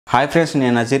Hi friends,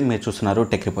 నేను నజీర్. మీరు చూస్తున్నారు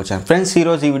టెక్ రిపోర్ట్ ఛానల్. ఫ్రెండ్స్,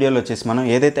 ఈరోజు ఈ వీడియోలో వచ్చేసి మనం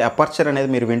ఏదైతే అపర్చర్ అనేది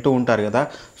మీరు వింటూ ఉంటారు కదా.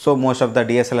 So most of the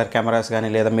DSLR cameras కానీ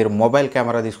లేదా మీరు మొబైల్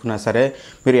కెమెరా తీసుకున్నా సరే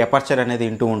మీరు అపర్చర్ అనేది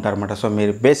వింటూ ఉంటారన్నమాట. సో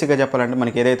మీరు బేసిక్గా చెప్పాలంటే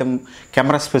మనకి ఏదైతే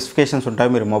కెమెరా స్పెసిఫికేషన్స్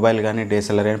ఉంటాయో మీరు మొబైల్ కానీ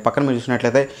డిఎస్ఎల్ఆర్ కానీ పక్కన మీరు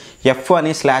చూసినట్లయితే ఎఫ్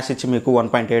అని స్లాష్ ఇచ్చి మీకు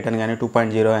 1.8 అని కానీ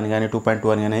 2.0 అని కానీ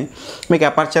 2.2 అని కానీ మీకు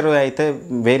అపర్చర్ అయితే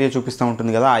వేరే చూపిస్తూ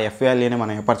ఉంటుంది కదా. ఆ ఎఫ్ వాల్యూనే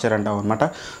మనం అపర్చర్ అంటాం అనమాట.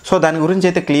 సో దాని గురించి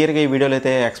అయితే క్లియర్గా ఈ వీడియోలో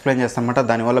అయితే ఎక్స్ప్లెయిన్ చేస్తాం అనమాట.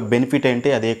 దానివల్ల బెనిఫిట్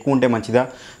ఏంటి, అది ఎక్కువ ఉంటే మంచిదా,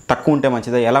 తక్కువ ఉంటే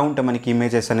మంచిదా, ఎలా ఉంటే మనకి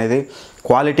ఇమేజెస్ అనేది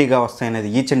క్వాలిటీగా వస్తాయి అనేది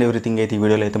ఈచ్ అండ్ ఎవ్రీథింగ్ అయితే ఈ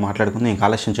వీడియోలో అయితే మాట్లాడుకుందాం. ఇంకా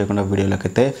ఆలస్యం చేయకుండా వీడియోలోకి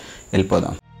అయితే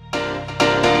వెళ్ళిపోదాం.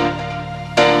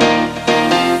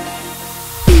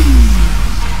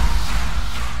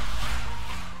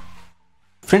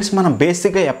 ఫ్రెండ్స్, మనం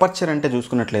బేసిక్గా అపర్చర్ అంటే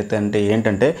చూసుకున్నట్లయితే అంటే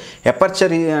ఏంటంటే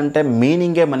అపర్చర్ అంటే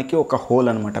మీనింగే మనకి ఒక హోల్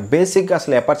అనమాట. బేసిక్గా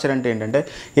అసలు అపర్చర్ అంటే ఏంటంటే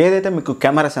ఏదైతే మీకు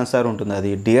కెమెరా సెన్సార్ ఉంటుందో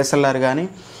అది డిఎస్ఎల్ఆర్ కానీ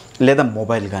లేదా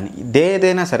మొబైల్ కానీ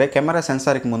ఏదైనా సరే కెమెరా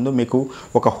సెన్సార్కి ముందు మీకు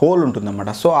ఒక హోల్ ఉంటుందన్నమాట.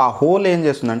 సో ఆ హోల్ ఏం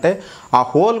చేస్తుందంటే ఆ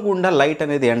హోల్ గుండా లైట్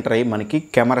అనేది ఎంటర్ అయ్యి మనకి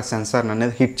కెమెరా సెన్సార్ని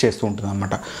అనేది హిట్ చేస్తూ ఉంటుంది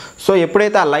అనమాట. సో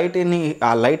ఎప్పుడైతే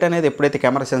ఆ లైట్ అనేది ఎప్పుడైతే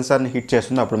కెమెరా సెన్సార్ని హిట్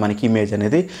చేస్తుందో అప్పుడు మనకి ఇమేజ్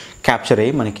అనేది క్యాప్చర్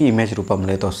అయ్యి మనకి ఇమేజ్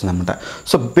రూపంలో అయితే వస్తుందన్నమాట.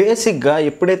 సో బేసిక్గా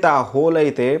ఎప్పుడైతే ఆ హోల్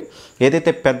అయితే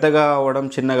ఏదైతే పెద్దగా అవ్వడం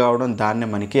చిన్నగా అవ్వడం దాన్నే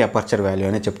మనకి అపర్చర్ వాల్యూ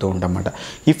అనేది చెప్తూ ఉంటాం అన్నమాట.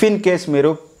 ఇఫ్ ఇన్ కేస్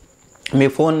మీరు మీ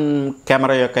ఫోన్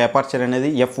కెమెరా యొక్క అపర్చర్ అనేది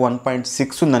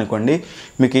f1.6 ఉందనుకోండి,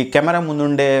 మీకు ఈ కెమెరా ముందు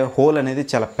ఉండే హోల్ అనేది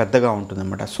చాలా పెద్దగా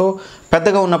ఉంటుందన్నమాట. సో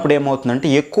పెద్దగా ఉన్నప్పుడు ఏమవుతుందంటే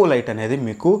ఎక్కువ లైట్ అనేది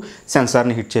మీకు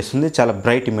సెన్సార్ని హిట్ చేస్తుంది, చాలా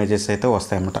బ్రైట్ ఇమేజెస్ అయితే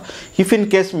వస్తాయన్నమాట. If in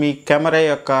case me camera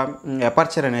యొక్క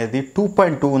అపర్చర్ అనేది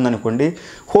 2.2 ఉందనుకోండి,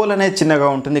 హోల్ అనేది చిన్నగా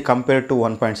ఉంటుంది కంపేర్ టు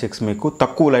 1.6, మీకు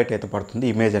తక్కువ లైట్ అయితే పడుతుంది,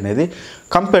 ఇమేజ్ అనేది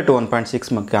కంపేర్ టు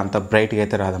 1.6 మీకు అంత బ్రైట్గా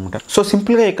అయితే రాదన్నమాట. సో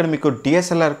సింపుల్గా ఇక్కడ మీకు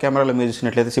డిఎస్ఎల్ఆర్ కెమెరాలో మీరు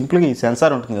చూసినట్లయితే సింపుల్గా ఈ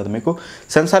సెన్సార్ ఉంటుంది కదా, మీకు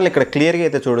సెన్సార్లు ఇక్కడ క్లియర్గా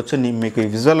అయితే చూడొచ్చు. నేను మీకు ఈ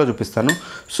విజువల్లో చూపిస్తాను.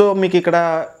 సో మీకు ఇక్కడ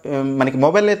మనకి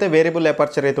మొబైల్ అయితే వేరియబుల్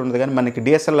అపర్చర్ అయితే ఉంటుంది, కానీ మనకి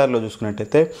డిఎస్ఎల్ఆర్లో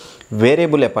చూసుకున్నట్టయితే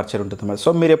వేరియబుల్ అపర్చర్ ఉంటుంది అన్నమాట.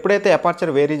 సో మీరు ఎప్పుడైతే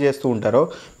అపర్చర్ వేరీ చేస్తూ ఉంటారో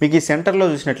మీకు ఈ సెంటర్లో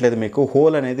చూసినట్లయితే మీకు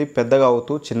హోల్ అనేది పెద్దగా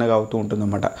అవుతూ చిన్నగా అవుతూ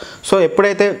ఉంటుందన్నమాట. సో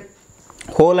ఎప్పుడైతే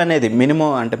హోల్ అనేది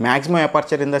మినిమం అంటే maximum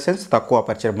aperture in the sense తక్కువ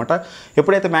అపర్చర్ అనమాట.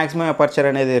 ఎప్పుడైతే మ్యాక్సిమం అపర్చర్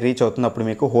అనేది రీచ్ అవుతుందో అప్పుడు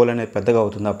మీకు హోల్ అనేది పెద్దగా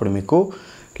అవుతుంది, అప్పుడు మీకు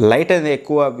లైట్ అనేది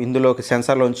ఎక్కువ ఇందులోకి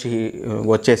సెన్సార్లోంచి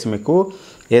వచ్చేసి మీకు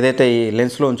ఏదైతే ఈ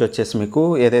లెన్స్లోంచి వచ్చేసి మీకు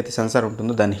ఏదైతే సెన్సార్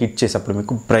ఉంటుందో దాన్ని హిట్ చేసేటప్పుడు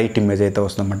మీకు బ్రైట్ ఇమేజ్ అయితే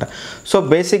వస్తుందన్నమాట. సో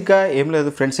బేసిక్గా ఏం లేదు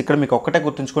ఫ్రెండ్స్, ఇక్కడ మీకు ఒక్కటే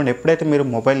గుర్తుంచుకోండి, ఎప్పుడైతే మీరు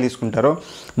మొబైల్ తీసుకుంటారో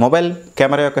మొబైల్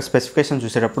కెమెరా యొక్క స్పెసిఫికేషన్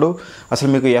చూసేటప్పుడు అసలు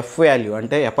మీకు ఎఫ్ వాల్యూ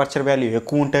అంటే అపర్చర్ వాల్యూ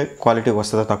ఎక్కువ ఉంటే క్వాలిటీకి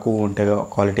వస్తుందో తక్కువ ఉంటే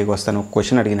క్వాలిటీకి వస్తుందో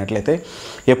క్వశ్చన్ అడిగినట్లయితే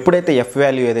ఎప్పుడైతే ఎఫ్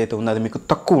వాల్యూ ఏదైతే ఉందో అది మీకు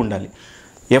తక్కువ ఉండాలి.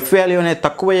 ఎఫ్ వాల్యూ అనేది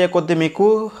తక్కువ అయ్యే కొద్దీ మీకు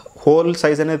హోల్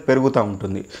సైజ్ అనేది పెరుగుతూ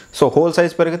ఉంటుంది. సో హోల్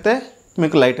సైజ్ పెరిగితే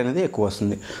మీకు లైట్ అనేది ఎక్కువ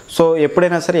వస్తుంది. సో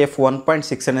ఎప్పుడైనా సరే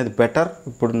f1.6 అనేది బెటర్.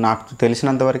 ఇప్పుడు నాకు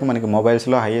తెలిసినంతవరకు మనకి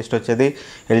మొబైల్స్లో హైయెస్ట్ వచ్చేది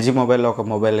ఎల్జీ మొబైల్లో ఒక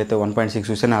మొబైల్ అయితే 1.6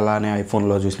 చూసాను, అలానే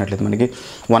ఐఫోన్లో చూసినట్లయితే మనకి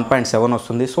 1.7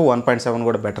 వస్తుంది. సో 1.7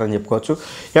 కూడా బెటర్ అని చెప్పుకోవచ్చు.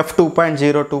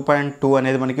 f2.0 2.2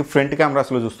 అనేది మనకి ఫ్రంట్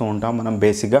కెమెరాస్లో చూస్తూ ఉంటాం మనం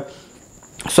బేసిక్గా.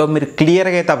 సో మీరు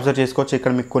క్లియర్గా అయితే అబ్జర్వ్ చేసుకోవచ్చు.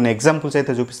 ఇక్కడ మీకు కొన్ని ఎగ్జాంపుల్స్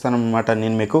అయితే చూపిస్తాను అనమాట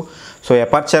నేను మీకు. సో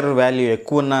అపర్చర్ వాల్యూ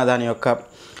ఎక్కువ ఉన్న దాని యొక్క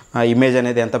ఇమేజ్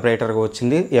అనేది ఎంత బ్రైటర్గా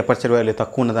వచ్చింది, అపర్చర్ వాల్యూ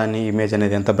తక్కువ ఉన్న దాని ఇమేజ్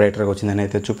అనేది ఎంత బ్రైటర్గా వచ్చింది అని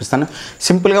అయితే చూపిస్తాను.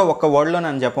 సింపుల్గా ఒక వర్డ్లో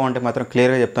నేను చెప్పమంటే మాత్రం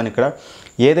క్లియర్గా చెప్తాను. ఇక్కడ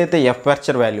ఏదైతే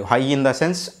aperture value high in the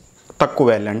sense తక్కువ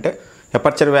వాల్యూ అంటే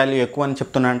అపర్చర్ వాల్యూ ఎక్కువ అని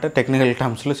చెప్తున్నా అంటే టెక్నికల్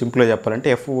టర్మ్స్లో సింపుల్గా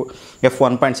చెప్పాలంటే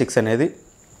f1.6 అనేది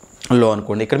లో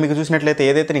అనుకోండి. ఇక్కడ మీకు చూసినట్లయితే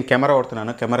ఏదైతే నేను కెమెరా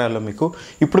వాడుతున్నానో కెమెరాలో మీకు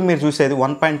ఇప్పుడు మీరు చూసేది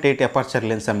 1.8 అపర్చర్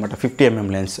లెన్స్ అనమాట, 50mm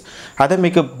లెన్స్. అదే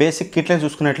మీకు బేసిక్ కిట్లో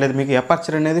చూసుకున్నట్లయితే మీకు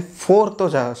అపర్చర్ అనేది 4తో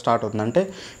స్టార్ట్ అవుతుంది. అంటే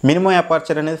మినిమం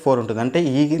అపర్చర్ అనేది 4 ఉంటుంది. అంటే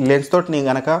ఈ లెన్స్ తోటి నేను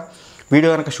కనుక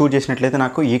వీడియో కనుక షూట్ చేసినట్లయితే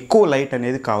నాకు ఎక్కువ లైట్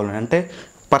అనేది కావాలని, అంటే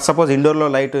ఫర్ సపోజ్ ఇండోర్లో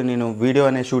లైట్ నేను వీడియో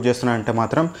అనేది షూట్ చేస్తున్నాను అంటే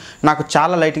మాత్రం నాకు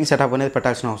చాలా లైటింగ్ సెటప్ అనేది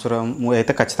పెట్టాల్సిన అవసరం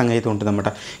అయితే ఖచ్చితంగా అయితే ఉంటుందన్నమాట.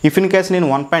 ఇఫ్ ఇన్ కేస్ నేను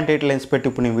 1.8 లెన్స్ పెట్టి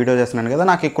ఇప్పుడు నేను వీడియో చేస్తున్నాను కదా,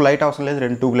 నాకు ఎక్కువ లైట్ అవసరం లేదు,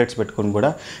 2 ట్యూబ్ లైట్స్ పెట్టుకొని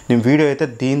కూడా నేను వీడియో అయితే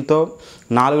దీంతో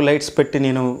 4 లైట్స్ పెట్టి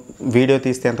నేను వీడియో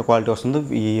తీస్తే ఎంత క్వాలిటీ వస్తుందో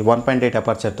ఈ 1.8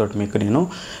 అపర్చర్ తోటి మీకు నేను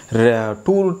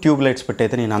 2 ట్యూబ్ లైట్స్ పెట్టి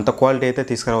అయితే నేను అంత క్వాలిటీ అయితే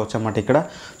తీసుకురావచ్చు అన్నమాట ఇక్కడ.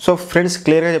 సో ఫ్రెండ్స్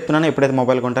క్లియర్గా చెప్తున్నాను, ఎప్పుడైతే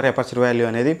మొబైల్ కొంటారో అపర్చర్ వాల్యూ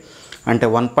అనేది అంటే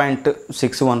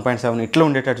 1.6 1.7 ఇట్లా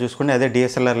ఉండేటట్టు చూసుకోండి. అదే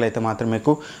డిఎస్ఎల్ఆర్లో అయితే మాత్రం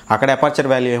మీకు అక్కడ అపర్చర్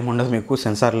వాల్యూ ఏముండదు, మీకు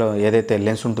సెన్సార్లో ఏదైతే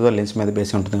లెన్స్ ఉంటుందో లెన్స్ మీద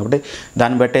బేస్ ఉంటుంది కాబట్టి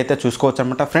దాన్ని బట్టి అయితే చూసుకోవచ్చు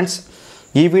అనమాట. ఫ్రెండ్స్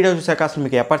ఈ వీడియో చూసాక అసలు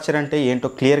మీకు ఎపర్చర్ అంటే ఏంటో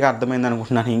క్లియర్గా అర్థమైంది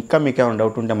అనుకుంటున్నాను. ఇంకా మీకు ఏమైనా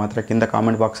డౌట్ ఉంటే మాత్రం కింద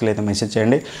కామెంట్ బాక్స్లో అయితే మెసేజ్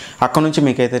చేయండి. అక్కడ నుంచి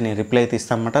మీకైతే నేను రిప్లై అయితే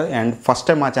ఇస్తానమాట. అండ్ ఫస్ట్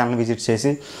టైం మా ఛానల్ విజిట్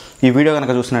చేసి ఈ వీడియో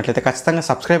కనుక చూసినట్లయితే ఖచ్చితంగా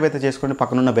సబ్స్క్రైబ్ అయితే చేసుకోండి.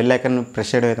 పక్కనున్న బెల్ ఐకాన్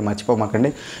ప్రెస్ చేయడం అయితే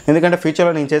మర్చిపోమాకండి. ఎందుకంటే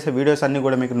ఫ్యూచర్లో నేను చేసే వీడియోస్ అన్నీ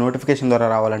కూడా మీకు నోటిఫికేషన్ ద్వారా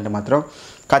రావాలంటే మాత్రం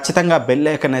ఖచ్చితంగా బెల్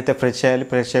ఐకాన్ అయితే ప్రెస్ చేయాలి.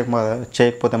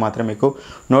 చేయకపోతే మాత్రం మీకు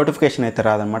నోటిఫికేషన్ అయితే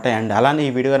రాదనమాట. అండ్ అలానే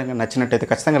ఈ వీడియో కనుక నచ్చినట్టయితే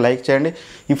ఖచ్చితంగా లైక్ చేయండి.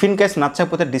 ఇఫ్ ఇన్ కేస్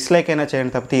నచ్చకపోతే డిస్లైక్ అయినా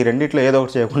చేయండి. తప్పితే ఈ రెండిట్లో ఏదో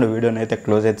ఒకటి చేయకుండా వీడియోని అయితే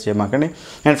క్లోజ్ అయితే చేయమాకండి.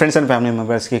 అండ్ ఫ్రెండ్స్ అండ్ ఫ్యామిలీ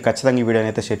మెంబర్స్కి ఖచ్చితంగా ఈ వీడియోని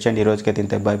అయితే షేర్ చేయండి. ఈ రోజుకైతే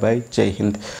ఇంతే. By by. జై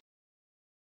హింద్.